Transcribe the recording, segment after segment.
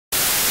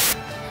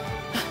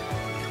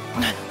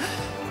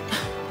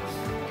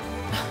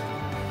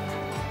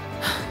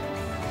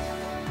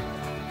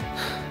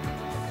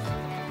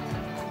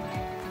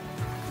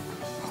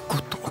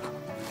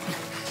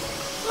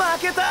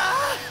けた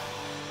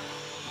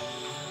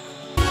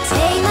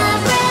Take my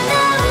breath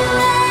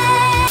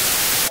away.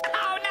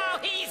 Oh no,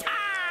 he's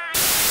high!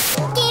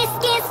 Kiss,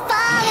 kiss,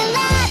 fall in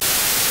love.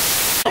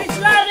 It's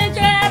lovely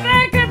to have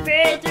a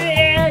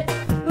compatriot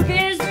who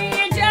gives me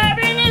a job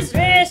in his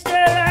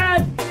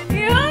restaurant.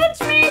 He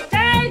holds me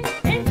tight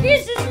and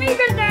kisses me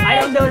goodnight.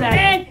 I don't know that.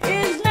 And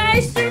is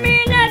nice to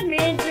me, not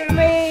mean to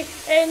me.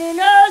 And he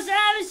knows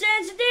I'm a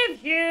sensitive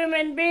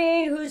human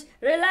being who's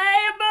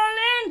reliable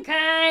and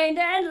kind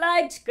and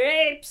likes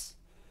grapes.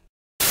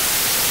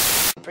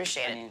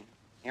 Appreciate it.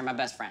 You're my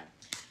best friend.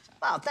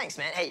 Wow, thanks,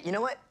 man. Hey, you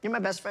know what? You're my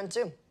best friend,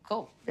 too.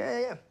 Cool.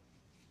 Yeah.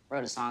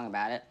 Wrote a song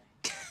about it.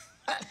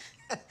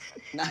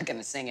 Not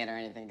gonna sing it or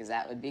anything, because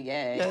that would be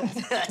gay.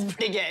 That's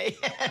pretty gay.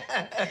 All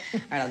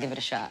right, I'll give it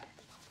a shot.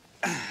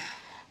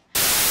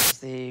 It's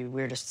the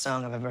weirdest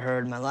song I've ever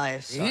heard in my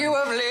life. So You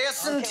have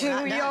listened Okay, to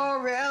not done.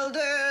 your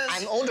elders.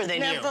 I'm older than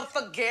you. Never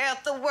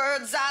forget the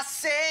words I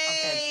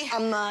say.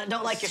 Okay.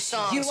 Don't like your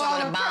song, You so I'm are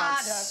gonna the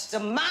bounce.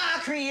 product of my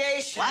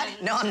creation.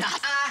 What? No, I'm not.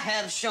 I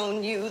have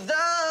shown you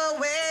the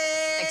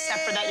way. Except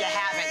for that you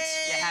haven't.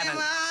 You haven't.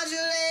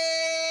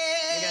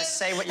 You're gonna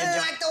say what you're doing.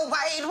 Like the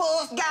white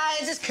wolf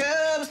guides his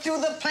cubs through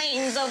the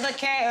plains of the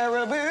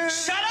caribou.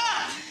 Shut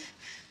up!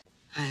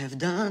 I have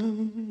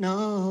done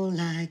all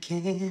I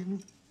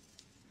can.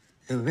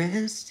 The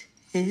rest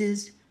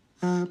is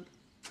up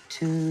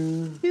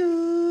to you.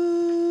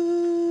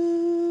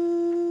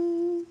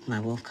 My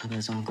wolf cub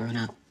is all grown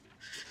up.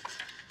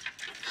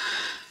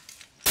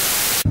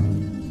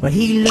 Well,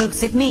 he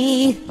looks at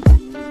me,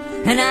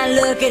 and I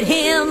look at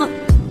him,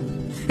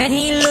 and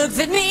he looks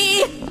at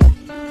me,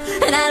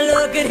 and I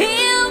look at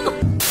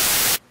him.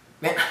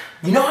 Man,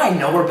 you know how I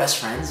know we're best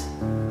friends?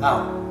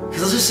 Oh.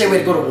 Because let's just say we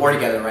had to go to war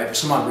together, right, for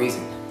some odd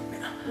reason.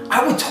 Man,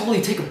 I would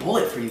totally take a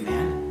bullet for you,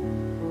 man.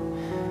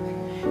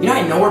 You know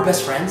how I know we're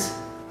best friends?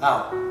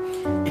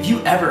 Oh. If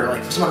you ever,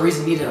 like, for some odd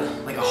reason needed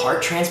a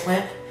heart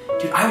transplant,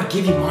 dude, I would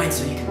give you mine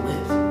so you can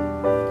live.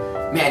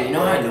 Man, you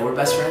know how I know we're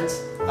best friends?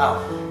 Oh.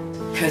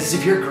 Because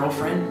if your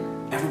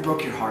girlfriend ever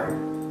broke your heart,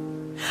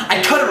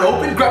 I'd cut her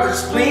open, grab her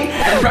spleen,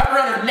 and wrap her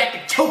around her neck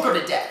and choke her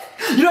to death.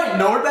 You know how I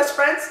know we're best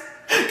friends?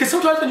 Because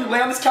sometimes when you lay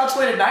on this couch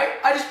late at night,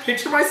 I just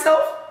picture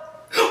myself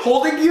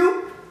holding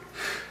you,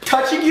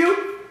 touching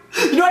you.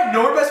 You know how I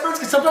know we're best friends?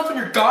 Because sometimes when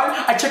you're gone,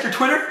 I check your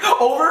Twitter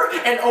over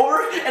and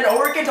over and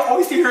over again to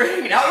always see who you're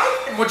hanging out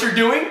with and what you're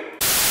doing.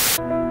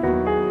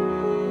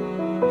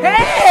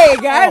 Hey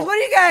guys, what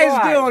are you guys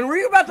God. doing? Were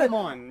you about to? Come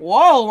on.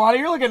 Whoa, Lonnie,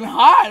 you're looking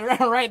hot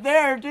right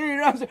there, dude. You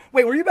know what I'm saying?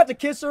 Wait, were you about to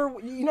kiss her?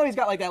 You know he's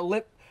got like that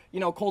lip,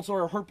 cold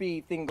sore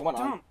herpes thing going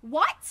on.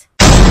 What?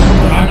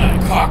 I'm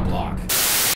not a cock block.